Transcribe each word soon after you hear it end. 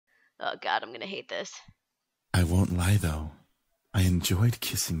Oh god, I'm gonna hate this. I won't lie though. I enjoyed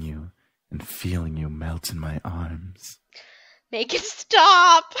kissing you and feeling you melt in my arms. Make it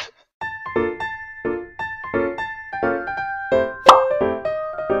stop!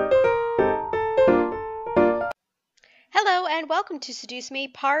 Hello and welcome to Seduce Me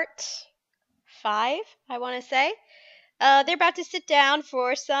Part 5, I want to say. They're about to sit down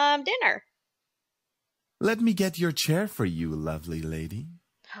for some dinner. Let me get your chair for you, lovely lady.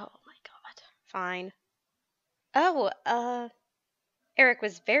 Oh my god. Fine. Oh, Eric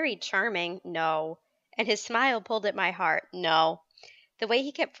was very charming. No. And his smile pulled at my heart. No. The way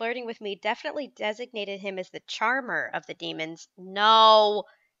he kept flirting with me definitely designated him as the charmer of the demons. No.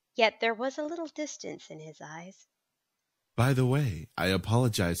 Yet there was a little distance in his eyes. By the way, I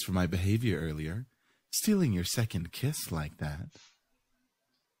apologize for my behavior earlier. Stealing your second kiss like that.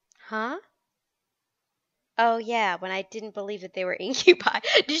 Huh? Oh, yeah, when I didn't believe that they were incubi.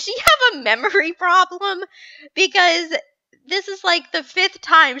 Does she have a memory problem? Because this is like the 5th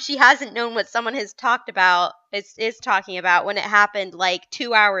time she hasn't known what someone has talked about, is talking about when it happened like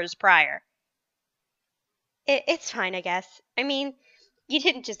 2 hours prior. It's fine, I guess. I mean, you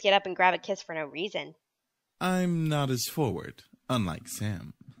didn't just get up and grab a kiss for no reason. I'm not as forward, unlike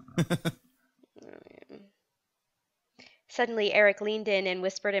Sam. Suddenly, Eric leaned in and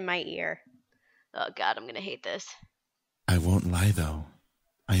whispered in my ear. Oh god, I'm gonna hate this. I won't lie though.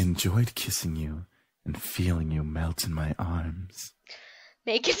 I enjoyed kissing you and feeling you melt in my arms.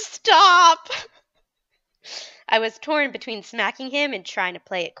 Make it stop! I was torn between smacking him and trying to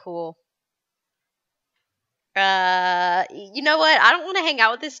play it cool. You know what? I don't want to hang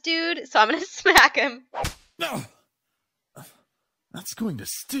out with this dude, so I'm gonna smack him. No! That's going to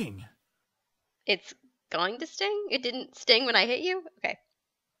sting. It's going to sting? It didn't sting when I hit you? Okay.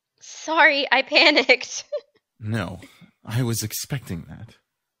 Sorry, I panicked. No, I was expecting that.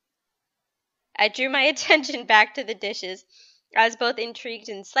 I drew my attention back to the dishes. I was both intrigued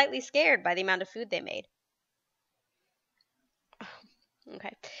and slightly scared by the amount of food they made.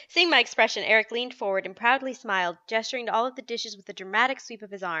 Okay. Seeing my expression, Eric leaned forward and proudly smiled, gesturing to all of the dishes with a dramatic sweep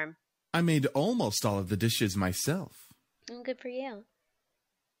of his arm. I made almost all of the dishes myself. Good for you.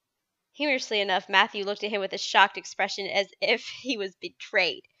 Humorously enough, Matthew looked at him with a shocked expression as if he was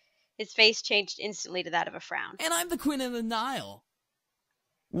betrayed. His face changed instantly to that of a frown. And I'm the Queen of the Nile.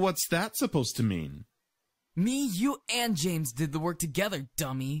 What's that supposed to mean? Me, you, and James did the work together,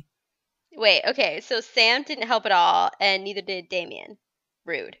 dummy. Wait, okay, so Sam didn't help at all, and neither did Damien.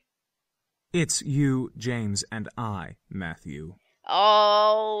 Rude. It's you, James, and I, Matthew.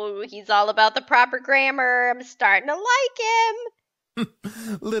 Oh, he's all about the proper grammar. I'm starting to like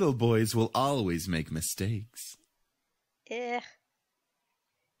him. Little boys will always make mistakes. Ugh.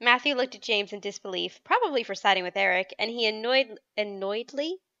 Matthew looked at James in disbelief, probably for siding with Eric, and he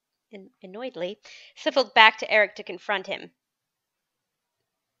annoyedly sniffled back to Eric to confront him.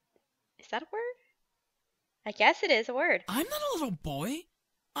 Is that a word? I guess it is a word. I'm not a little boy.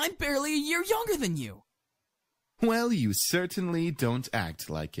 I'm barely a year younger than you. Well, you certainly don't act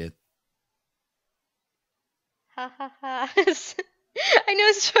like it. Ha ha ha. I know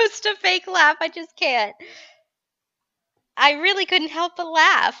it's supposed to fake laugh, I just can't. I really couldn't help but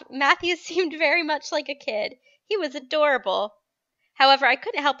laugh. Matthew seemed very much like a kid. He was adorable. However, I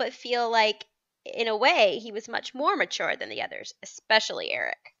couldn't help but feel like, in a way, he was much more mature than the others, especially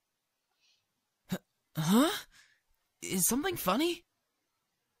Eric. Huh? Is something funny?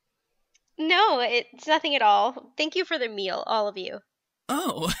 No, it's nothing at all. Thank you for the meal, all of you.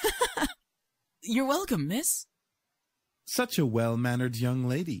 Oh. You're welcome, miss. Such a well-mannered young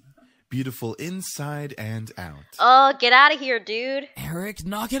lady. Beautiful inside and out. Oh, get out of here, dude. Eric,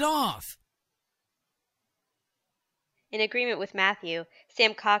 knock it off. In agreement with Matthew,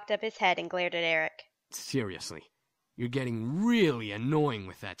 Sam cocked up his head and glared at Eric. Seriously, you're getting really annoying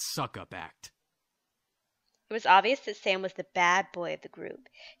with that suck-up act. It was obvious that Sam was the bad boy of the group.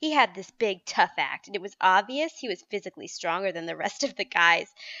 He had this big, tough act, and it was obvious he was physically stronger than the rest of the guys.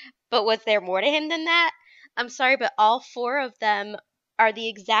 But was there more to him than that? I'm sorry, but all 4 of them are the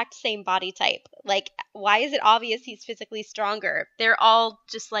exact same body type. Like, why is it obvious he's physically stronger? They're all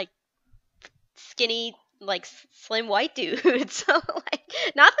just, like, skinny, like, slim white dudes. So, like,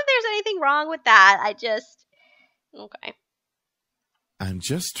 not that there's anything wrong with that. Okay. I'm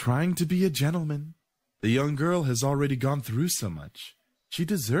just trying to be a gentleman. The young girl has already gone through so much. She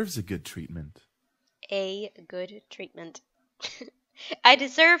deserves a good treatment. A good treatment. I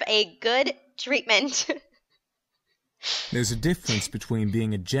deserve a good treatment. There's a difference between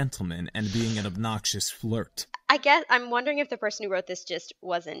being a gentleman and being an obnoxious flirt. I guess I'm wondering if the person who wrote this just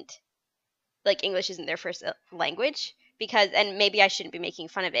wasn't, like, English isn't their first language, because, and maybe I shouldn't be making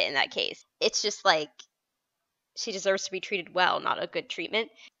fun of it in that case. It's just like, she deserves to be treated well, not a good treatment.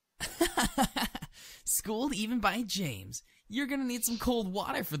 Schooled even by James. You're gonna need some cold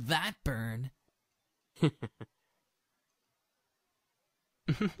water for that burn. Oh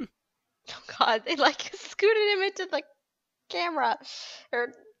God, they like scooted him into the camera or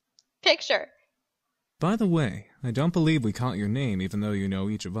picture. By the way, I don't believe we caught your name even though you know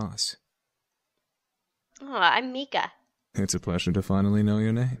each of us. Oh, I'm Mika. It's a pleasure to finally know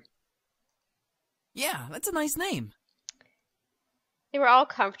your name. Yeah, that's a nice name. They were all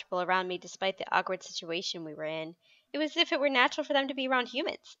comfortable around me despite the awkward situation we were in. It was as if it were natural for them to be around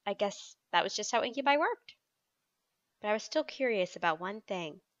humans. I guess that was just how incubi worked. But I was still curious about one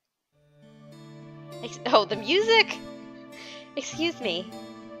thing. Oh, the music! Excuse me.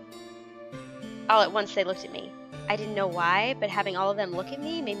 All at once they looked at me. I didn't know why, but having all of them look at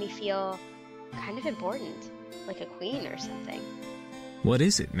me made me feel kind of important. Like a queen or something. What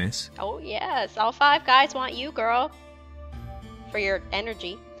is it, miss? Oh yes, all 5 guys want you, girl. For your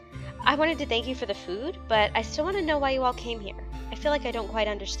energy. I wanted to thank you for the food, but I still want to know why you all came here. I feel like I don't quite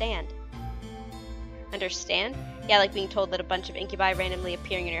understand. Understand? Yeah, like being told that a bunch of incubi randomly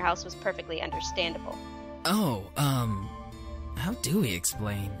appearing in your house was perfectly understandable. Oh, how do we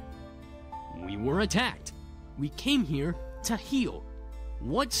explain? We were attacked. We came here to heal.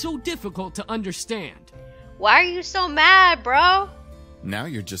 What's so difficult to understand? Why are you so mad, bro? Now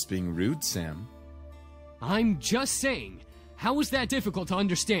you're just being rude, Sam. I'm just saying, how is that difficult to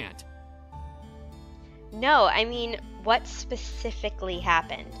understand? No, I mean, what specifically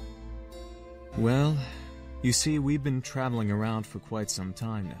happened? Well, you see, we've been traveling around for quite some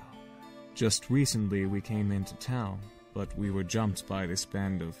time now. Just recently we came into town, but we were jumped by this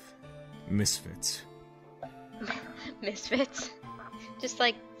band of misfits. Misfits? Just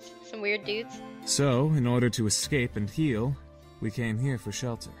like some weird dudes? So, in order to escape and heal, we came here for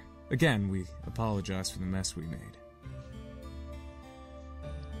shelter. Again, we apologize for the mess we made.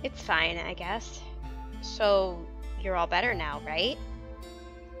 It's fine, I guess. So, you're all better now, right?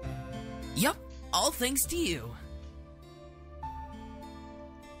 Yup, all thanks to you.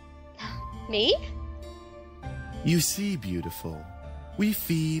 Me? You see, beautiful, we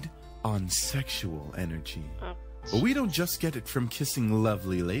feed on sexual energy. But we don't just get it from kissing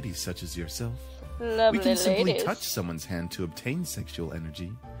lovely ladies such as yourself. Lovely We can simply ladies. touch someone's hand to obtain sexual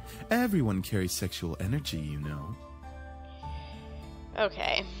energy. Everyone carries sexual energy, you know.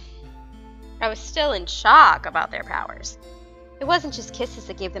 Okay. I was still in shock about their powers. It wasn't just kisses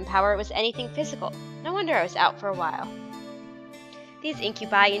that gave them power, it was anything physical. No wonder I was out for a while. These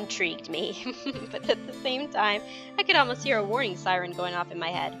incubi intrigued me, but at the same time, I could almost hear a warning siren going off in my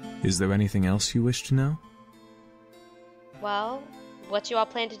head. Is there anything else you wish to know? Well, what you all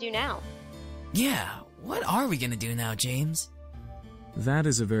plan to do now? Yeah, what are we gonna do now, James? That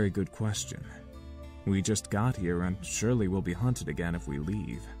is a very good question. We just got here and surely we'll be hunted again if we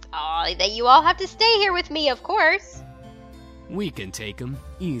leave. Oh, that you all have to stay here with me, of course. We can take him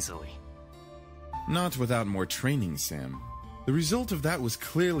easily. Not without more training, Sam. The result of that was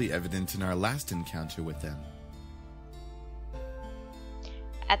clearly evident in our last encounter with them.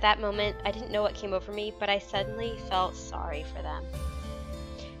 At that moment, I didn't know what came over me, but I suddenly felt sorry for them.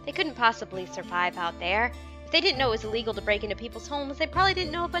 They couldn't possibly survive out there. If they didn't know it was illegal to break into people's homes, they probably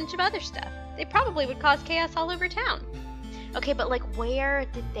didn't know a bunch of other stuff. They probably would cause chaos all over town. Okay, but like, where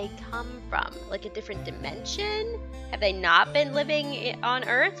did they come from? Like a different dimension? Have they not been living on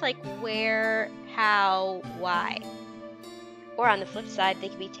Earth? Like, where, how, why? Or on the flip side, they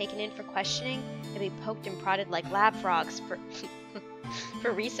could be taken in for questioning and be poked and prodded like lab frogs for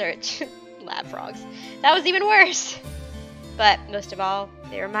for research. Lab frogs. That was even worse. But most of all,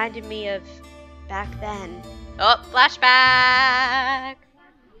 they reminded me of back then. Oh, flashback!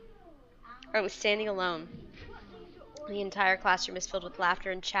 I was standing alone. The entire classroom is filled with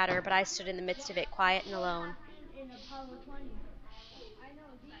laughter and chatter, but I stood in the midst of it, quiet and alone.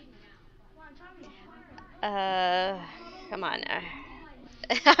 Come on.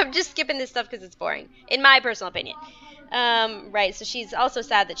 I'm just skipping this stuff because it's boring, in my personal opinion. Right, so she's also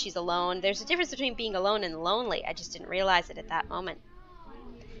sad that she's alone. There's a difference between being alone and lonely. I just didn't realize it at that moment.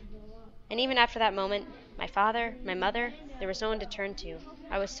 And even after that moment, my father, my mother, there was no one to turn to.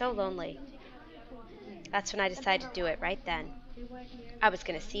 I was so lonely. That's when I decided to do it, right then. I was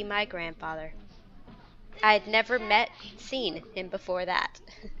going to see my grandfather. I had never seen him before that.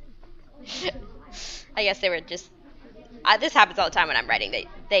 I guess they were just... this happens all the time when I'm writing.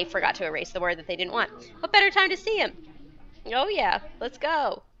 They forgot to erase the word that they didn't want. What better time to see him? Oh yeah, let's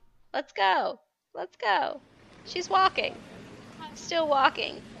go. Let's go. Let's go. She's walking. Still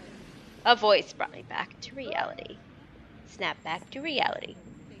walking. A voice brought me back to reality. Snap back to reality.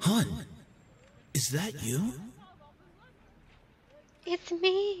 Hun, is that you? It's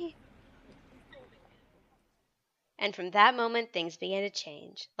me. And from that moment, things began to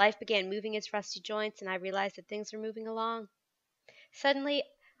change. Life began moving its rusty joints, and I realized that things were moving along. Suddenly,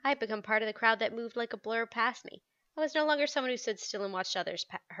 I had become part of the crowd that moved like a blur past me. I was no longer someone who stood still and watched others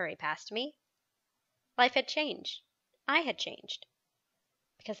hurry past me. Life had changed. I had changed.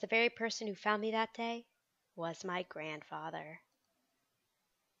 Because the very person who found me that day was my grandfather.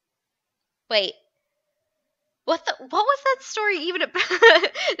 Wait. What was that story even about?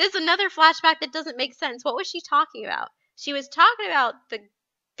 There's another flashback that doesn't make sense. What was she talking about? She was talking about the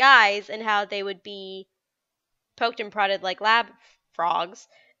guys and how they would be poked and prodded like lab frogs.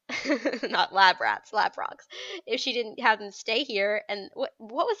 Not lab rats, lab frogs. If she didn't have them stay here. And what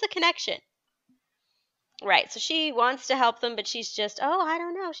was the connection? Right, so she wants to help them, but she's just, oh, I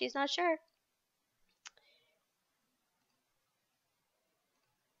don't know. She's not sure.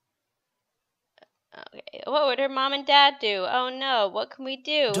 Okay, what would her mom and dad do? Oh no, what can we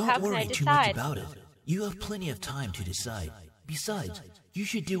do? Don't How can I worry decide? too much about it. You have plenty of time to decide. Besides, you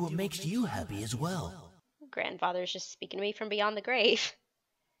should do what makes you happy as well. Grandfather's just speaking to me from beyond the grave.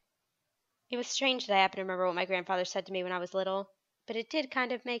 It was strange that I happened to remember what my grandfather said to me when I was little, but it did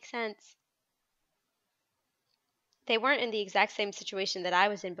kind of make sense. They weren't in the exact same situation that I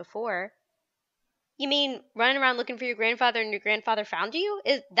was in before. You mean running around looking for your grandfather and your grandfather found you?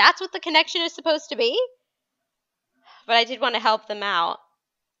 That's what the connection is supposed to be? But I did want to help them out.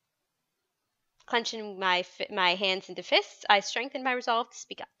 Clenching my hands into fists, I strengthened my resolve to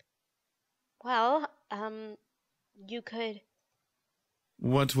speak up. Well, you could...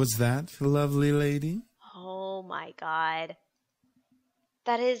 What was that, lovely lady? Oh my god.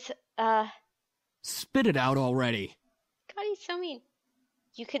 That is, Spit it out already. God, he's so mean.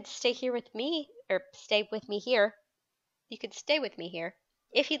 You could stay here with me, or stay with me here. You could stay with me here,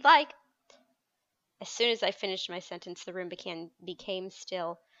 if you'd like. As soon as I finished my sentence, the room became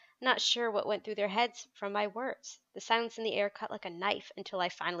still, not sure what went through their heads from my words. The silence in the air cut like a knife until I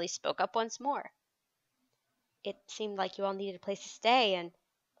finally spoke up once more. It seemed like you all needed a place to stay, and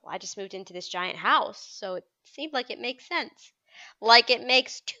well, I just moved into this giant house, so it seemed like it makes sense. Like it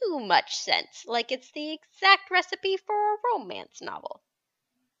makes too much sense. Like it's the exact recipe for a romance novel.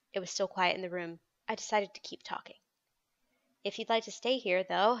 It was still quiet in the room. I decided to keep talking. If you'd like to stay here,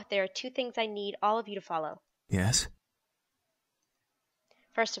 though, there are 2 things I need all of you to follow. Yes?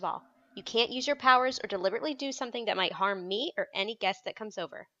 First of all, you can't use your powers or deliberately do something that might harm me or any guest that comes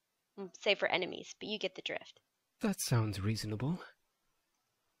over. Save for enemies, but you get the drift. That sounds reasonable.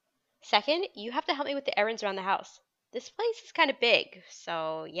 Second, you have to help me with the errands around the house. This place is kind of big,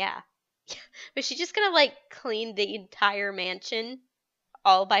 so yeah. Was she just gonna, clean the entire mansion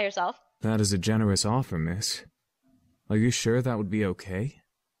all by herself? That is a generous offer, miss. Are you sure that would be okay?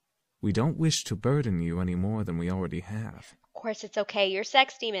 We don't wish to burden you any more than we already have. Of course it's okay, you're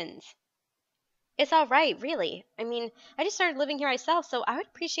sex demons. It's alright, really. I mean, I just started living here myself, so I would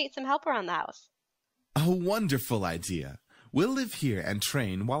appreciate some help around the house. A wonderful idea. We'll live here and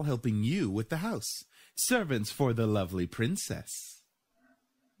train while helping you with the house. Servants for the lovely princess.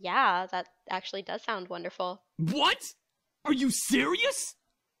 Yeah, that actually does sound wonderful. What? Are you serious?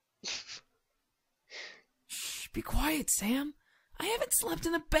 Shh, be quiet, Sam. I haven't slept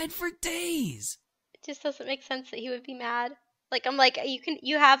in a bed for days. It just doesn't make sense that he would be mad. I'm like,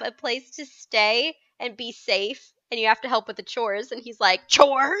 you have a place to stay and be safe, and you have to help with the chores, and he's like,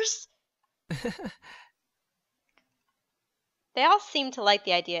 chores? They all seem to like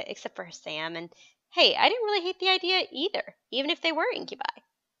the idea, except for Sam, and hey, I didn't really hate the idea either, even if they were incubi.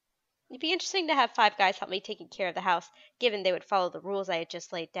 It'd be interesting to have 5 guys help me taking care of the house, given they would follow the rules I had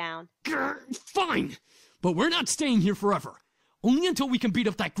just laid down. Grr, fine, but we're not staying here forever. Only until we can beat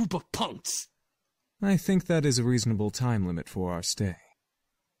up that group of punks. I think that is a reasonable time limit for our stay.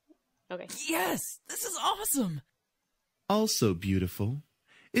 Okay. Yes, this is awesome. Also beautiful.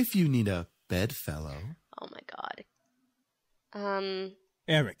 If you need a bedfellow. Oh my god.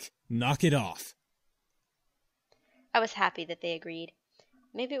 Eric, knock it off. I was happy that they agreed.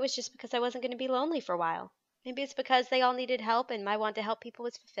 Maybe it was just because I wasn't going to be lonely for a while. Maybe it's because they all needed help and my want to help people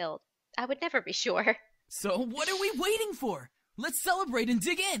was fulfilled. I would never be sure. So what are we waiting for? Let's celebrate and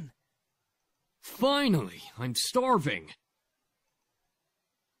dig in. Finally, I'm starving.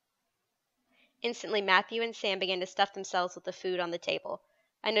 Instantly, Matthew and Sam began to stuff themselves with the food on the table.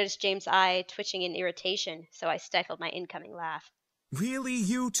 I noticed James' eye twitching in irritation, so I stifled my incoming laugh. Really,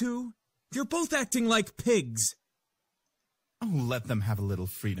 you two? You're both acting like pigs. Oh, let them have a little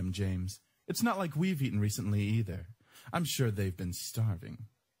freedom, James. It's not like we've eaten recently either. I'm sure they've been starving.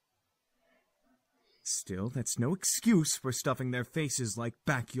 Still, that's no excuse for stuffing their faces like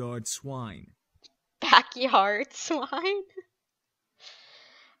backyard swine. Backyard swine?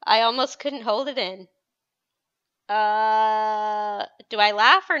 I almost couldn't hold it in. Do I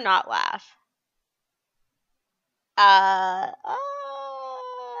laugh or not laugh? I'll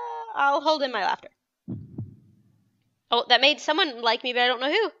hold in my laughter. Oh, that made someone like me, but I don't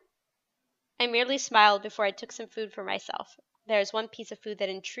know who. I merely smiled before I took some food for myself. There was one piece of food that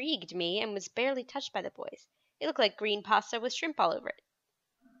intrigued me and was barely touched by the boys. It looked like green pasta with shrimp all over it.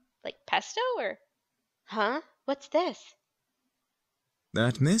 Like pesto or... Huh? What's this?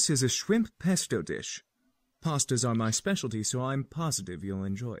 That, miss, is a shrimp pesto dish. Pastas are my specialty, so I'm positive you'll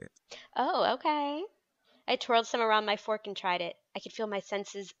enjoy it. Oh, okay. I twirled some around my fork and tried it. I could feel my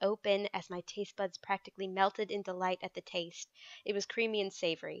senses open as my taste buds practically melted in delight at the taste. It was creamy and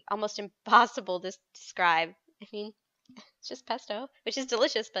savory, almost impossible to describe. I mean, it's just pesto, which is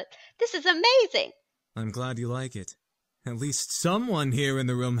delicious, but this is amazing! I'm glad you like it. At least someone here in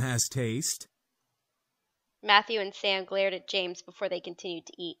the room has taste. Matthew and Sam glared at James before they continued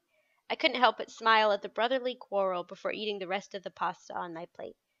to eat. I couldn't help but smile at the brotherly quarrel before eating the rest of the pasta on my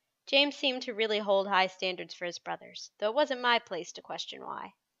plate. James seemed to really hold high standards for his brothers, though it wasn't my place to question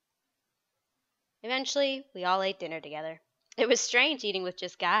why. Eventually, we all ate dinner together. It was strange eating with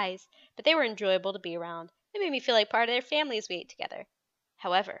just guys, but they were enjoyable to be around. They made me feel like part of their family as we ate together.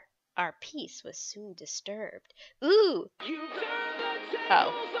 However, our peace was soon disturbed. Ooh!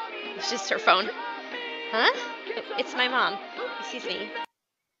 Oh, it's just her phone. Huh? Oh, it's my mom. Excuse me.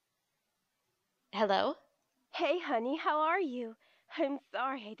 Hello? Hey, honey, how are you? I'm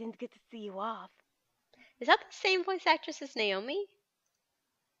sorry I didn't get to see you off. Is that the same voice actress as Naomi?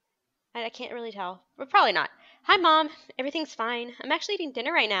 I can't really tell. But probably not. Hi, Mom. Everything's fine. I'm actually eating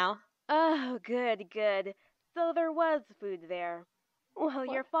dinner right now. Oh, good, good. So there was food there. Well,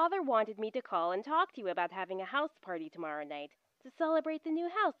 your father wanted me to call and talk to you about having a house party tomorrow night to celebrate the new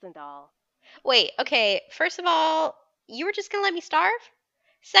house and all. Wait, okay. First of all, you were just gonna let me starve?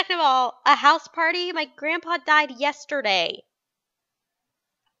 Second of all, a house party? My grandpa died yesterday.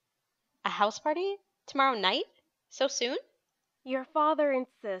 A house party? Tomorrow night? So soon? Your father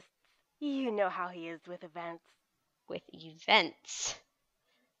insists. You know how he is with events. With events?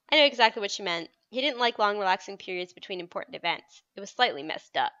 I know exactly what she meant. He didn't like long, relaxing periods between important events. It was slightly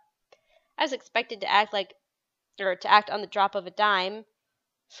messed up. I was expected to act on the drop of a dime,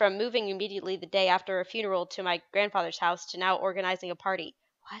 from moving immediately the day after a funeral to my grandfather's house to now organizing a party.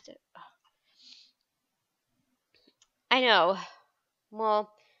 What? I know.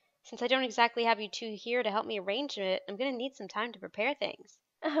 Well, since I don't exactly have you two here to help me arrange it, I'm going to need some time to prepare things.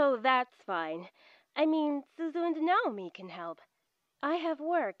 Oh, that's fine. I mean, Suzu and Naomi can help. I have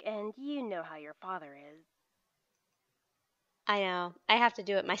work, and you know how your father is. I know. I have to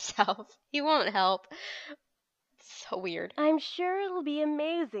do it myself. He won't help. It's so weird. I'm sure it'll be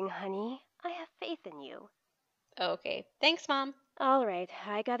amazing, honey. I have faith in you. Okay. Thanks, Mom. All right,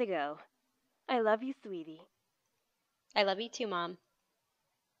 I gotta go. I love you, sweetie. I love you too, Mom.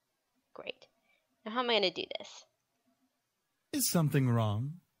 Great. Now how am I going to do this? Is something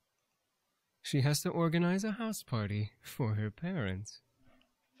wrong? She has to organize a house party for her parents.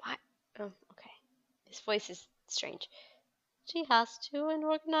 What? Oh, okay. His voice is strange. She has to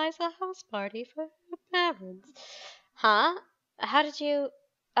organize a house party for her parents. Huh? How did you...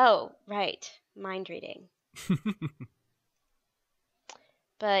 Oh, right. Mind reading.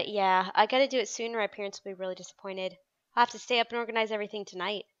 But yeah, I gotta do it soon or my parents will be really disappointed. I'll have to stay up and organize everything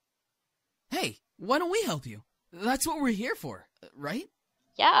tonight. Hey, why don't we help you? That's what we're here for, right?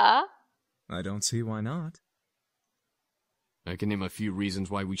 Yeah. I don't see why not. I can name a few reasons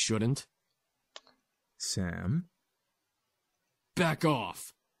why we shouldn't. Sam? Back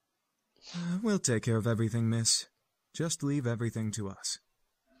off! We'll take care of everything, miss. Just leave everything to us.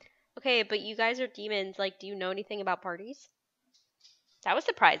 Okay, but you guys are demons. Like, do you know anything about parties? That was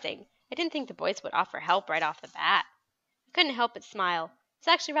surprising. I didn't think the boys would offer help right off the bat. I couldn't help but smile. I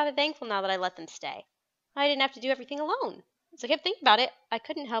was actually rather thankful now that I let them stay. I didn't have to do everything alone. As I kept thinking about it, I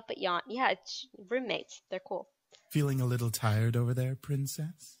couldn't help but yawn. Yeah, it's roommates. They're cool. Feeling a little tired over there,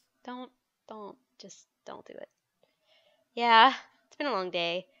 princess? Just don't do it. Yeah, it's been a long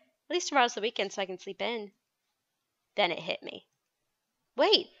day. At least tomorrow's the weekend so I can sleep in. Then it hit me.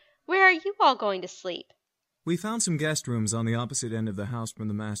 Wait, where are you all going to sleep? We found some guest rooms on the opposite end of the house from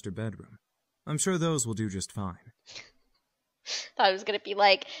the master bedroom. I'm sure those will do just fine. Thought it was going to be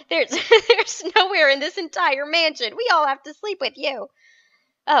like, there's nowhere in this entire mansion. We all have to sleep with you.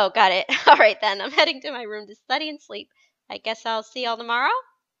 Oh, got it. All right, then. I'm heading to my room to study and sleep. I guess I'll see y'all tomorrow?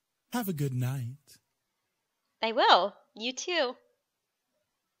 Have a good night. I will. You too.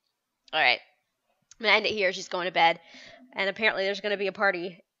 All right. I'm going to end it here. She's going to bed. And apparently there's going to be a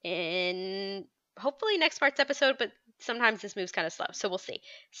party in hopefully next part's episode, but sometimes this moves kind of slow. So we'll see.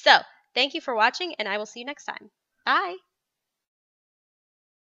 So thank you for watching, and I will see you next time. Bye.